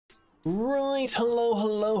Right,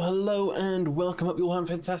 hello, and welcome up. You'll have a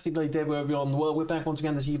fantastic day, Dave, wherever you're in the world. We're back once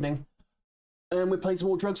again this evening, and we're playing some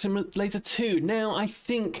more Drug Simulator 2. Now, I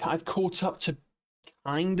think I've caught up to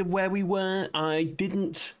kind of where we were. I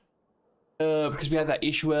didn't, because we had that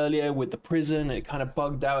issue earlier with the prison. It kind of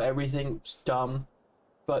bugged out everything. It's dumb.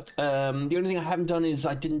 But the only thing I haven't done is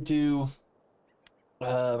I didn't do,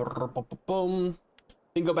 didn't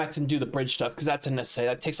go back and do the bridge stuff, because that's unnecessary.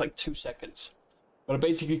 That takes like 2 seconds. But I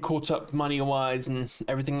basically caught up money-wise and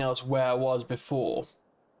everything else where I was before.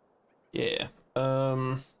 Yeah.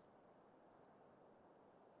 Well,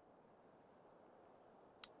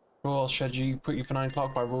 should you put you for 9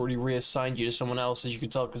 o'clock, but I've already reassigned you to someone else, as you can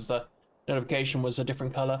tell, because the notification was a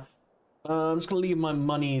different color. I'm just going to leave my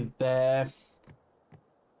money there.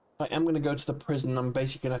 I am going to go to the prison. I'm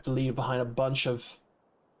basically going to have to leave behind a bunch of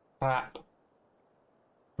crap.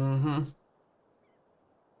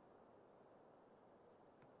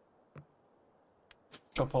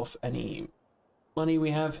 Drop off any money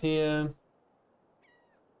we have here.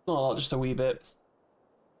 Not a lot, just a wee bit.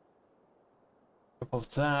 Drop off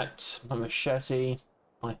that, my machete,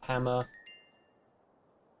 my hammer.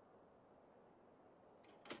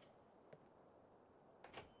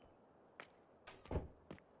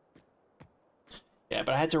 Yeah,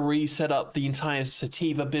 but I had to reset up the entire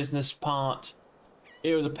sativa business part.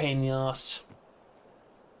 It was a pain in the ass.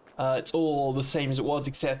 It's all the same as it was,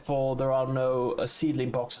 except for there are no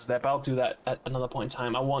seedling boxes there, but I'll do that at another point in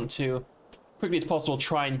time. I want to, quickly as possible,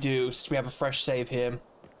 try and do, since we have a fresh save here,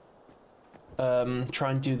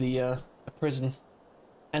 try and do the prison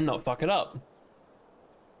and not fuck it up.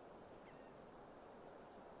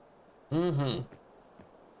 Gotta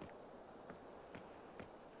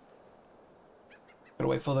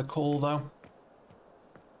wait for the call, though.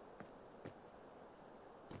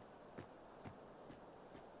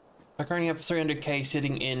 I currently have 300k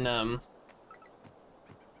sitting in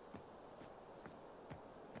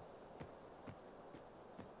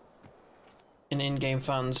in-game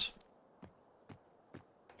funds.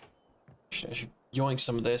 I should yoink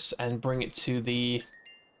some of this and bring it to the.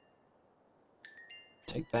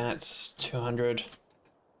 Take that, 200. Do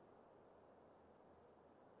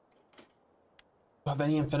I have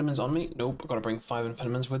any amphetamines on me? Nope, I've got to bring 5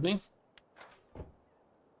 amphetamines with me.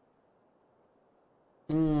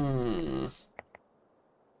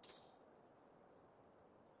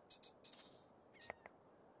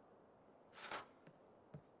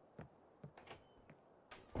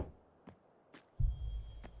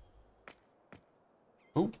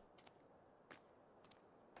 Oop.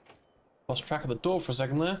 Lost track of the door for a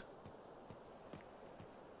second there.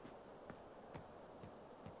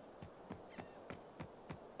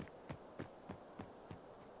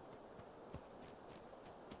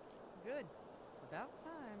 Good. About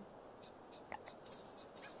time.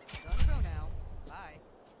 Gotta go now. Bye.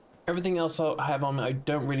 Everything else I have on me, I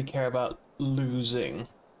don't really care about losing.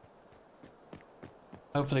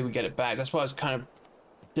 Hopefully we get it back. That's why I was kind of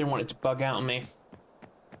didn't want it to bug out on me.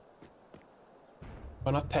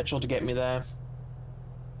 Enough petrol to get me there.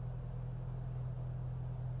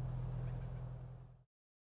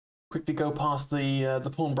 Quickly go past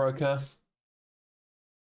the pawnbroker.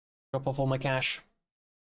 Drop off all my cash.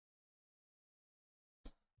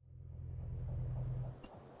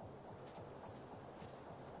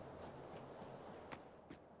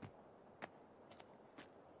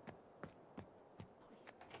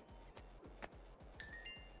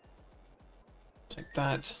 Take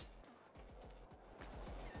that.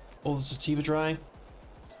 All the sativa dry.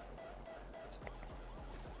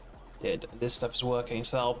 Did this stuff is working,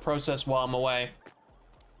 so I'll process while I'm away.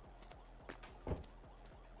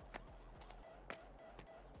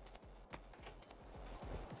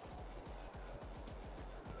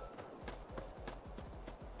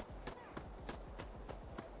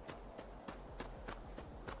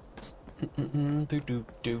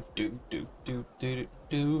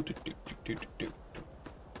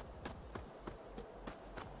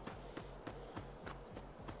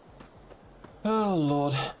 Oh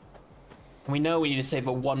Lord. We know we need to save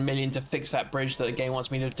a 1 million to fix that bridge that the game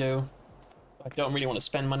wants me to do. I don't really want to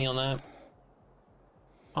spend money on that.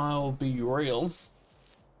 I'll be real.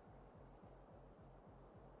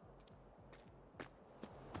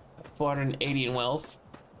 $480 in wealth.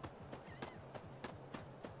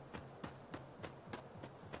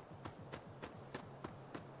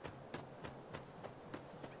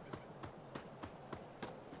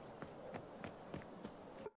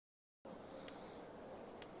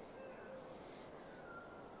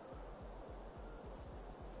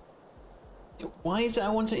 Why is it I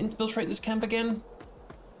want to infiltrate this camp again?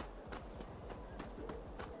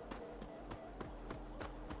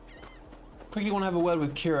 quickly want to have a word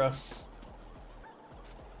with Kira.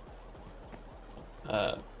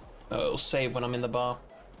 It'll save when I'm in the bar.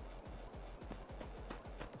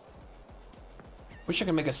 Wish I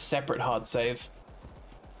could make a separate hard save.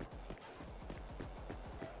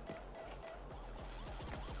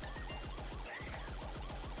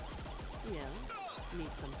 Yeah. Need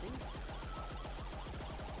something?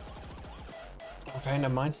 Okay,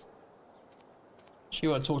 never mind. She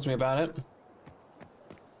won't talk to me about it.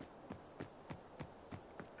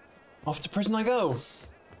 Off to prison I go.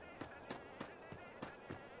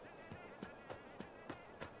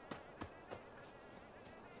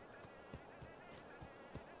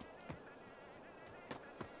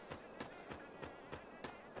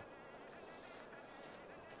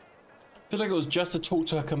 Feels like it was just to talk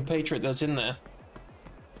to her compatriot that's in there.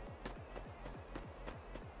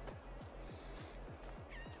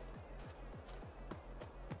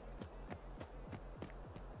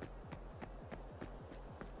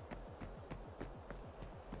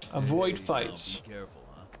 Avoid fights. Be careful,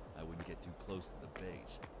 huh? I wouldn't get too close to the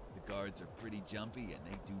base. The guards are pretty jumpy and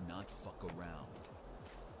they do not fuck around.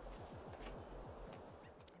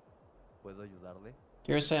 ¿Puedo ayudarle?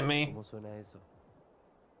 Kira sent me. ¿Cómo suena eso?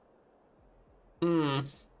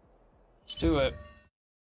 Let's do it.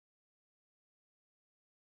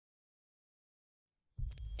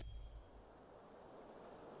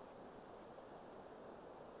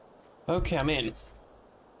 Okay, I'm in. You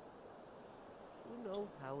know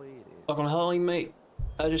how it is. Welcome to hell, mate.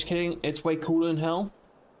 Just kidding. It's way cooler than hell.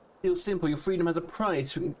 Feels simple. Your freedom has a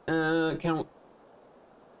price. Count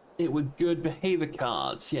it with good behavior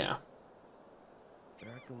cards. Yeah. Air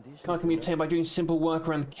conditioning. Card can be obtained by doing simple work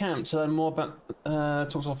around the camp. To learn more about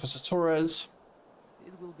talk to Officer Torres.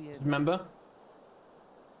 This will be a Remember,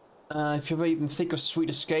 if you ever even think of sweet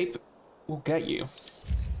escape, we'll get you.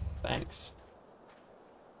 Thanks.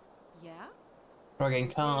 Yeah? Drug in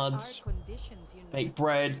There cards, are conditions, you know. make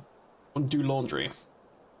bread, and do laundry.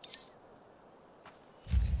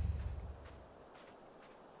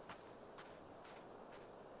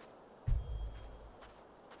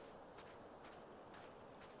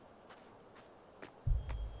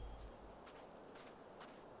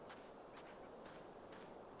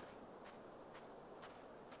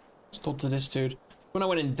 Talk to this dude. When I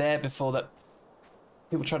went in there before that,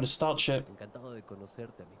 people tried to start shit. Encantado de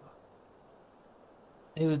conocerte, amigo.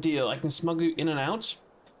 Here's the deal. I can smuggle you in and out.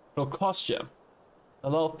 It'll cost you. A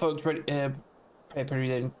lot of folks ready, pay a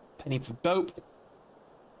pretty penny for dope.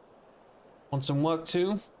 Want some work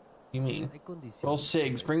too? You mean? Hay condiciones. Roll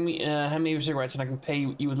cigs. Bring me, hand me your cigarettes and I can pay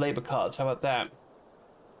you with labor cards. How about that?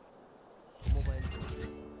 ¿Cómo va el proceso?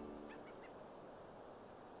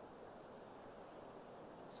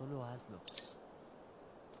 Solo hazlo.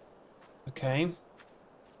 Okay.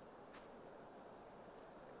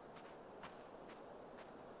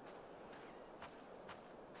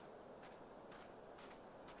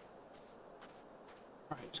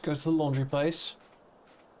 Alright, let's go to the laundry place.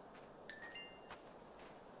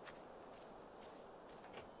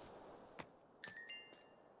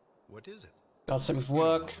 What is it? God sent me for You know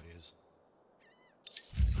work. how it is.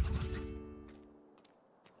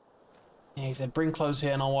 Yeah, he said bring clothes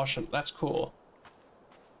here and I'll wash them. That's cool.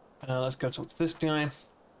 Let's go talk to this guy.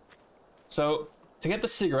 So, to get the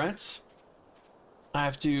cigarettes, I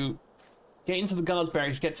have to get into the guards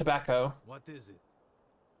barracks, get tobacco, What is it?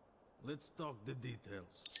 Let's talk the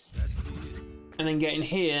details. That's it. and then get in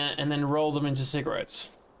here and then roll them into cigarettes.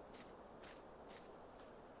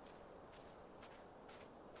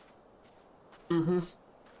 Mm-hmm.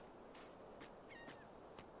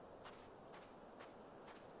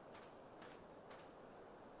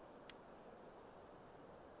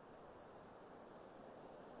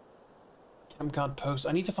 Camp guard post.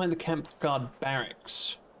 I need to find the camp guard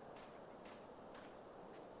barracks.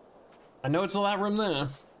 I know it's all that room there.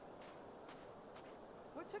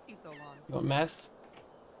 What took you so long? You got meth?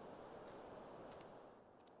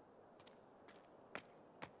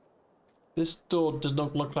 This door does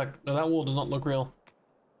not look like... No, that wall does not look real.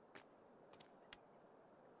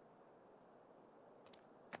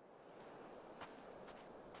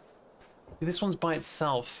 See, this one's by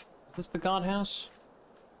itself. Is this the guardhouse?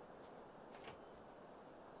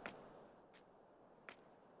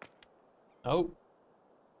 Oh.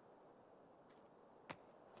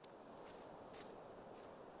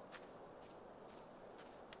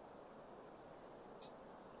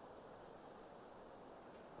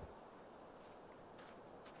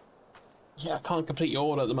 Yeah, I can't complete your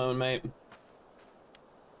order at the moment, mate.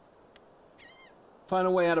 Find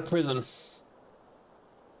a way out of prison.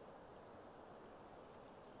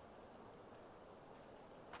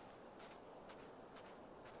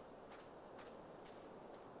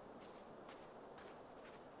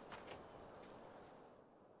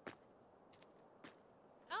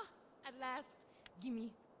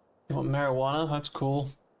 Gimme. You want marijuana? That's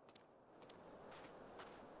cool.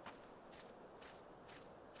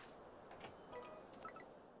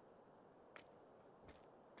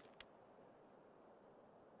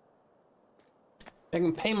 I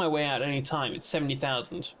can pay my way out any time. It's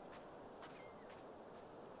 70,000.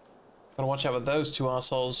 Gotta watch out with those two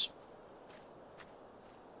assholes.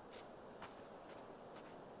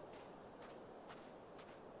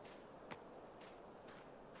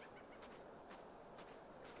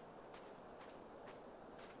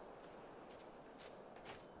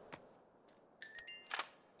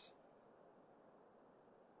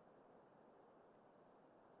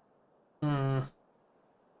 Hmm.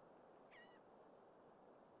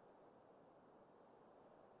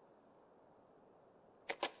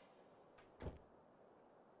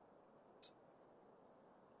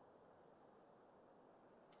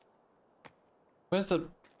 Where's the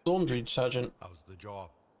laundry sergeant? How's the job?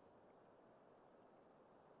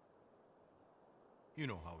 You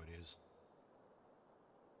know how it is.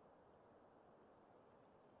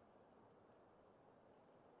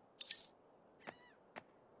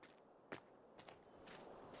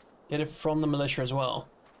 Get it from the militia as well.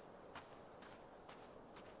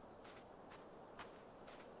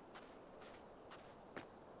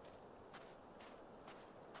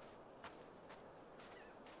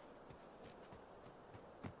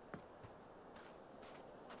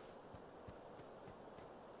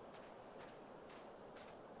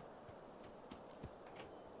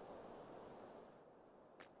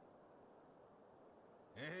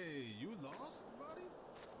 Hey, you lost, buddy?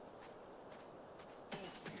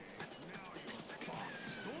 Okay, now you're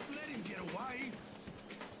fucked. Don't let him get away.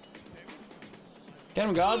 Get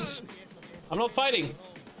him, guards! I'm not fighting!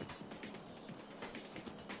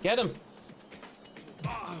 Get him!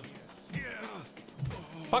 Yeah.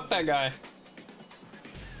 Fuck that guy!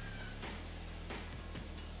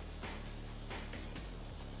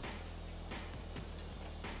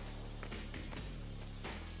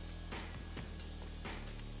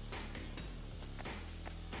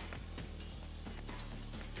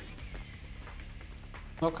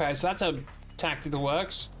 Okay, so that's a tactic that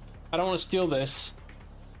works. I don't want to steal this,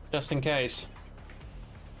 just in case.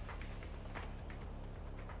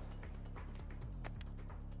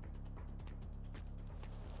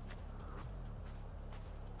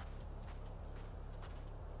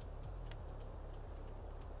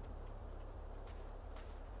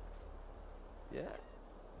 Yeah.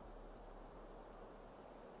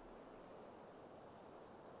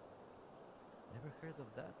 Never heard of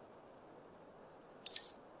that.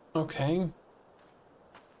 Okay.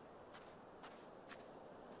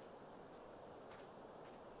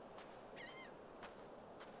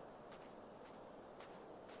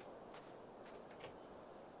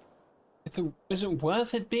 Is it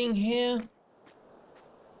worth it being here?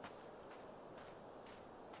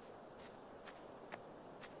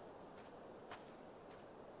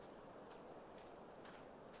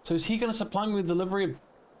 So is he going to supply me with delivery of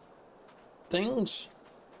things?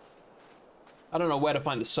 I don't know where to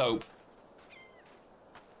find the soap.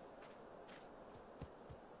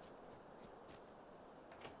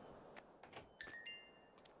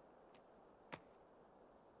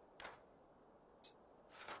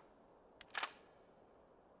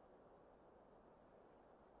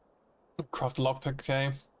 Craft a lockpick,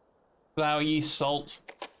 okay. Flour, yeast, salt.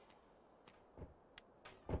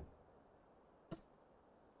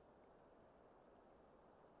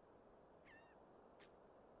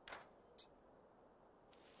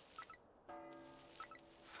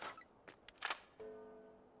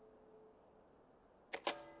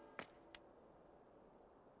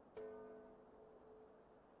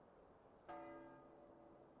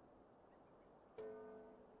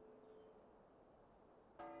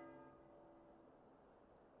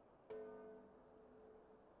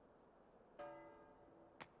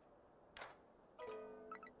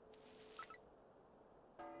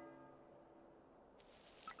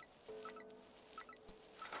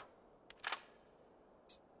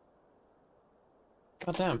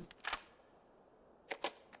 God damn.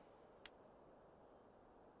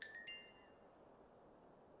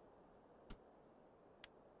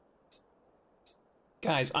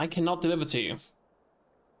 Guys, I cannot deliver to you.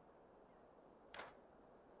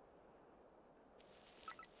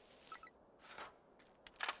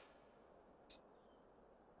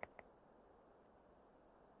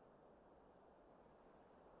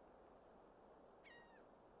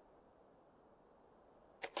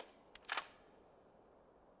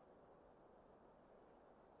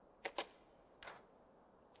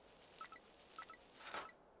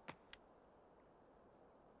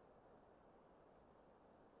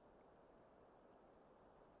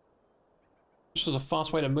 Which is a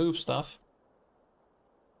fast way to move stuff.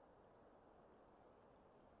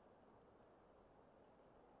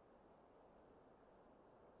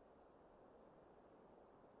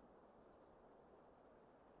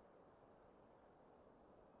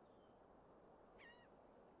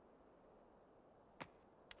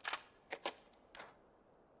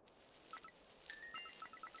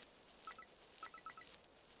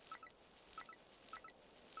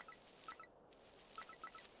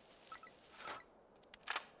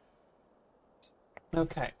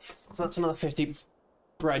 Okay, so that's another 50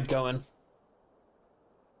 bread going.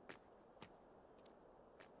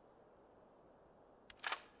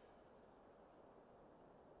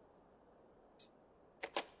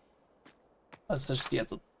 Let's just get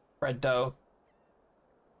the bread dough.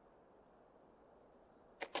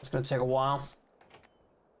 It's gonna take a while.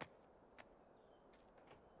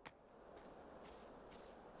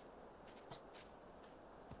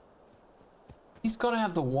 He's gotta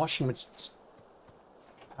have the washing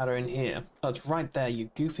powder in here. Oh, it's right there, you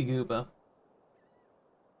goofy goober.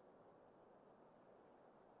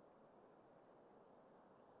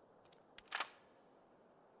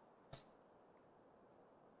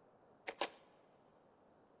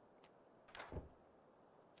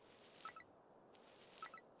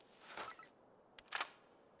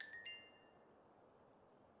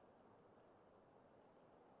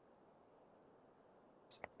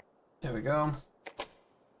 There we go.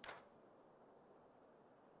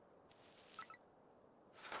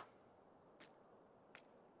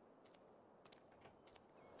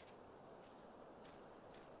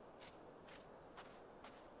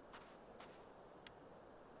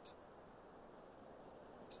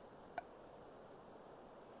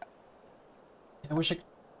 I wish I could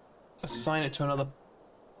assign it to one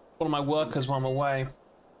of my workers while I'm away.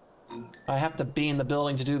 I have to be in the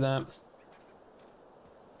building to do that.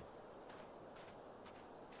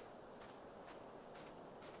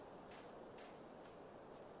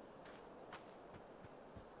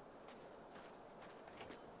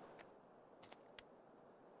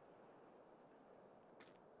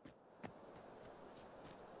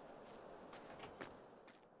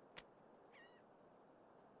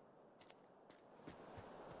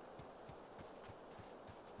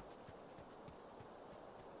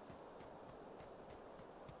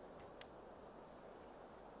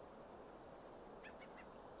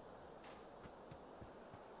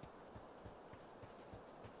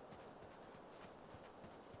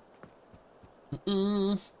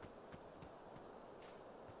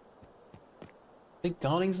 Big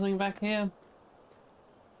guarding something back here?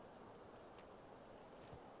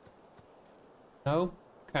 No?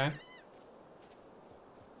 Okay.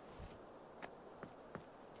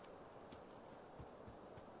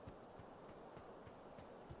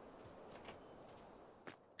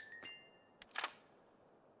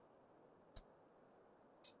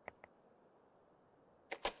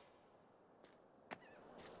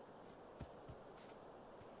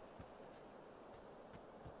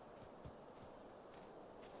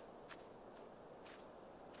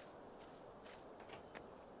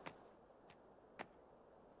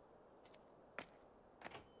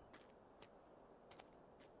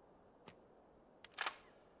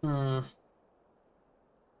 Hmm.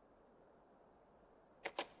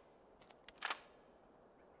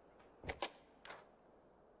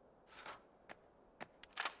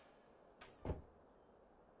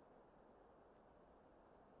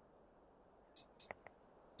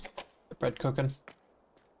 The bread cooking.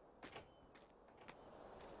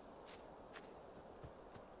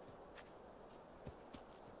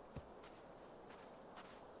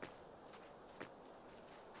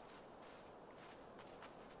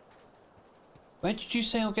 Where did you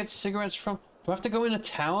say I'll get cigarettes from? Do I have to go in a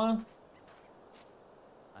tower?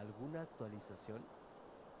 ¿Alguna actualización?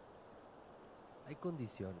 Hay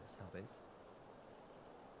condiciones, ¿sabes?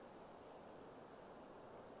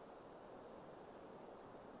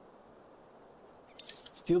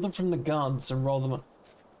 Steal them from the guards and roll them up.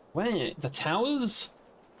 Where? The towers?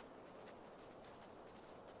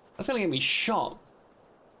 That's gonna get me shot.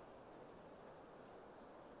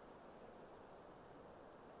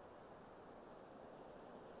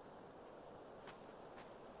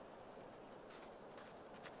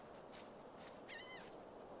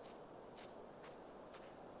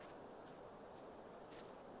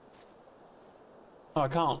 Oh, I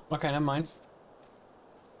can't. Okay, never mind.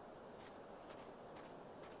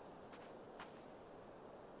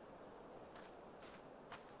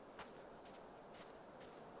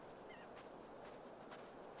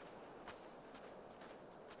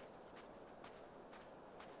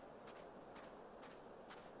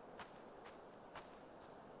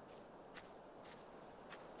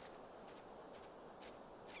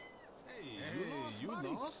 You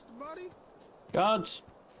lost, buddy? Guards.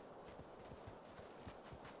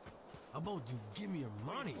 How about you give me your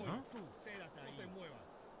money, huh?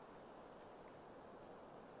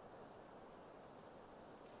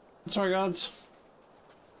 Sorry, guards.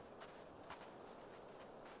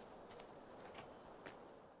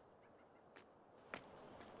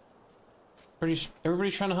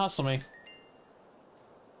 Everybody's trying to hustle me.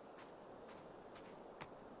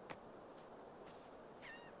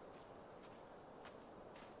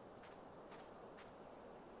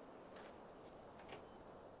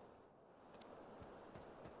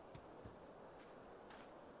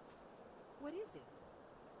 What is it?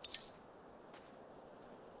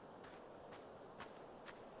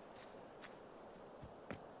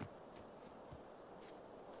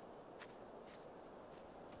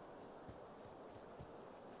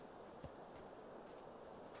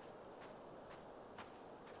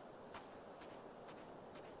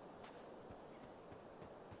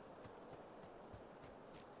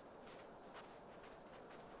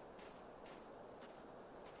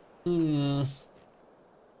 Hmm.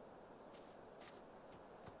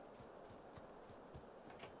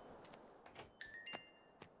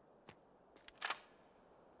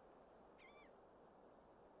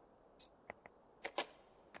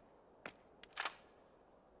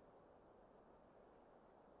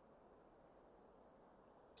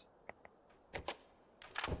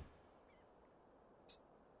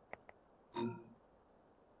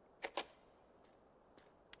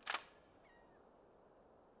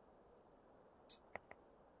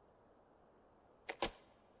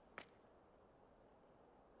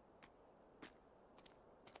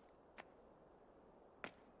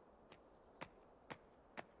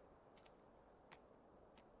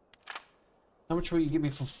 How much will you give me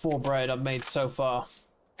for 4 bread I've made so far?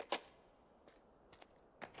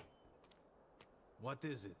 What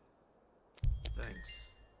is it?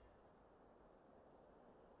 Thanks.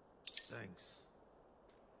 Thanks.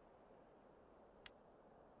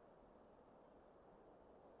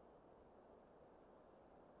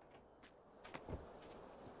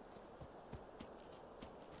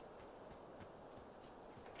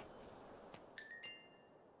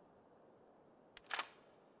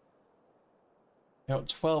 Got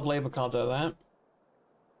 12 labor cards out of that.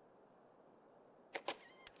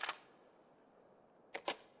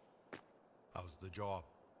 How's the job?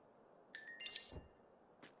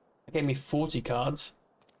 That gave me 40 cards.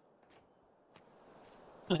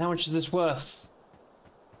 And how much is this worth?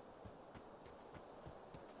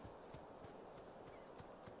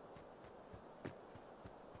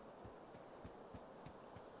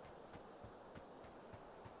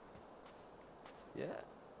 Yeah.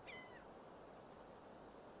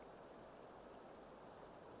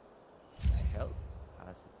 My help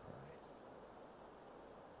has a price.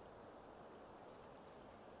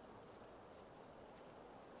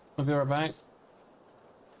 I'll be right back.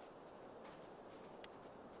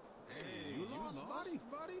 Hey, you lost, buddy?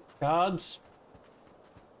 Cards.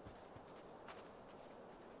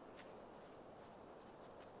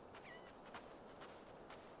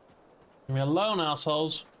 Leave me alone,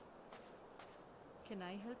 assholes. Can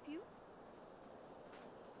I help you?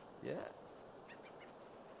 Yeah.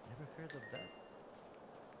 Never heard of that.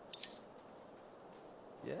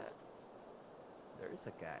 Yeah. There is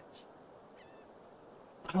a catch.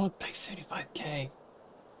 I don't want to pay 75k.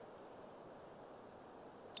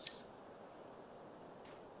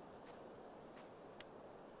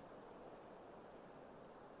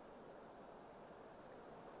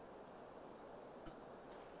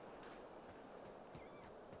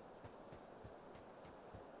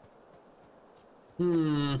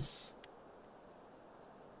 Hmm.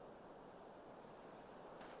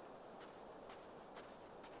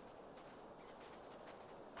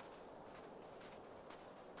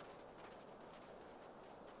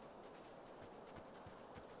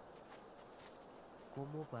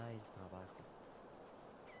 ¿Cómo va el trabajo?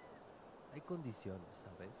 Hay condiciones,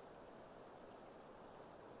 ¿sabes?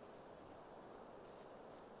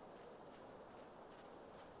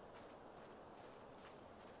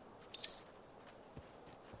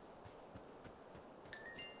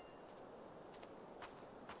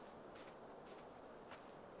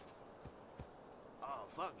 Oh,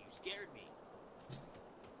 fuck, you scared me.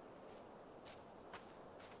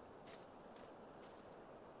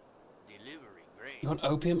 Delivery, great. You want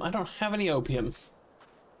opium? I don't have any opium.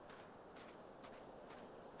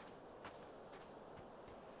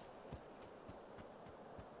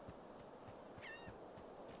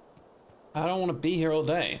 I don't want to be here all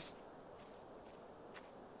day.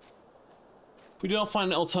 If we do not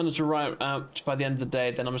find an alternative route out by the end of the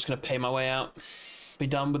day, then I'm just going to pay my way out. Be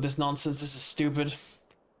done with this nonsense. This is stupid.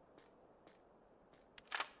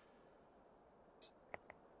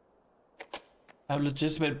 I have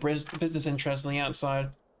legitimate business interests on the outside.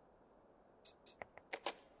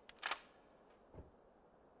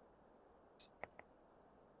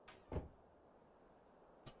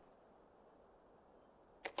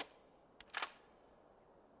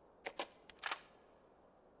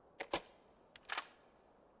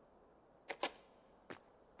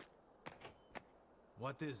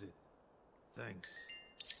 What is it? Thanks.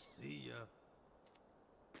 See ya.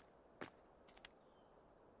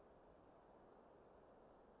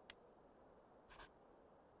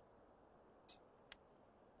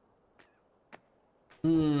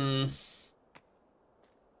 Hmm.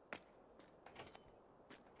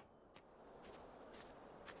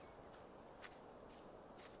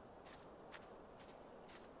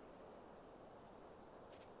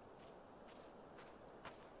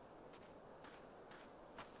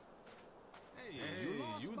 Hey,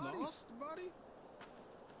 you lost, buddy?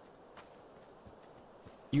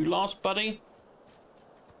 You lost, buddy?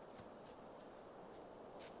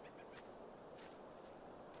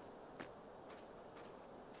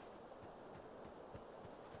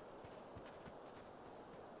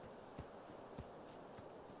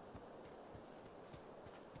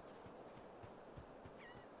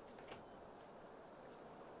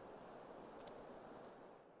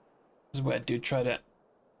 This is where dude tried it.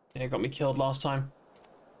 Yeah, got me killed last time.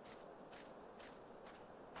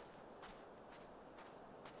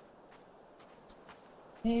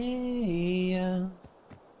 Hey,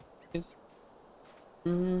 it's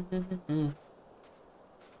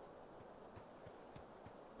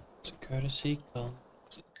a courtesy call.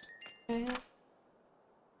 It's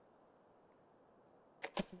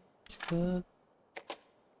good.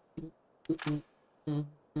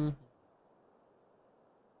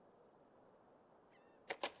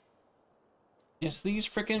 Yes, these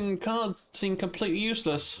freaking cards seem completely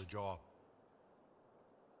useless. The job.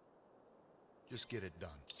 Just get it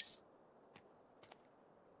done.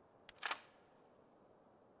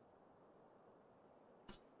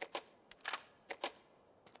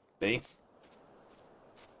 B.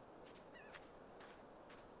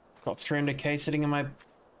 Got 300k sitting in my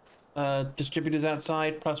distributors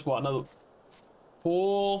outside, plus what, another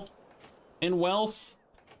 4 in wealth?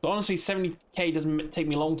 So honestly, 70k doesn't take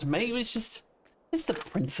me long to make, but it's the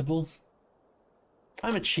principle.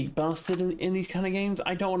 I'm a cheap bastard in these kind of games.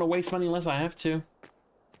 I don't want to waste money unless I have to.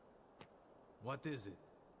 What is it?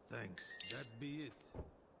 Thanks. That be it.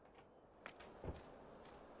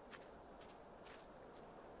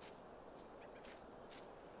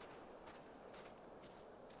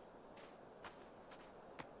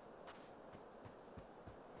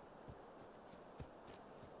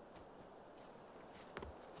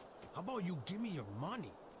 How about you give me your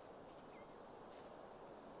money?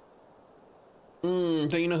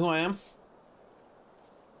 Don't you know who I am?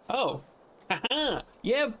 Oh. Haha!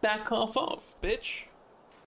 Yeah, back off, bitch.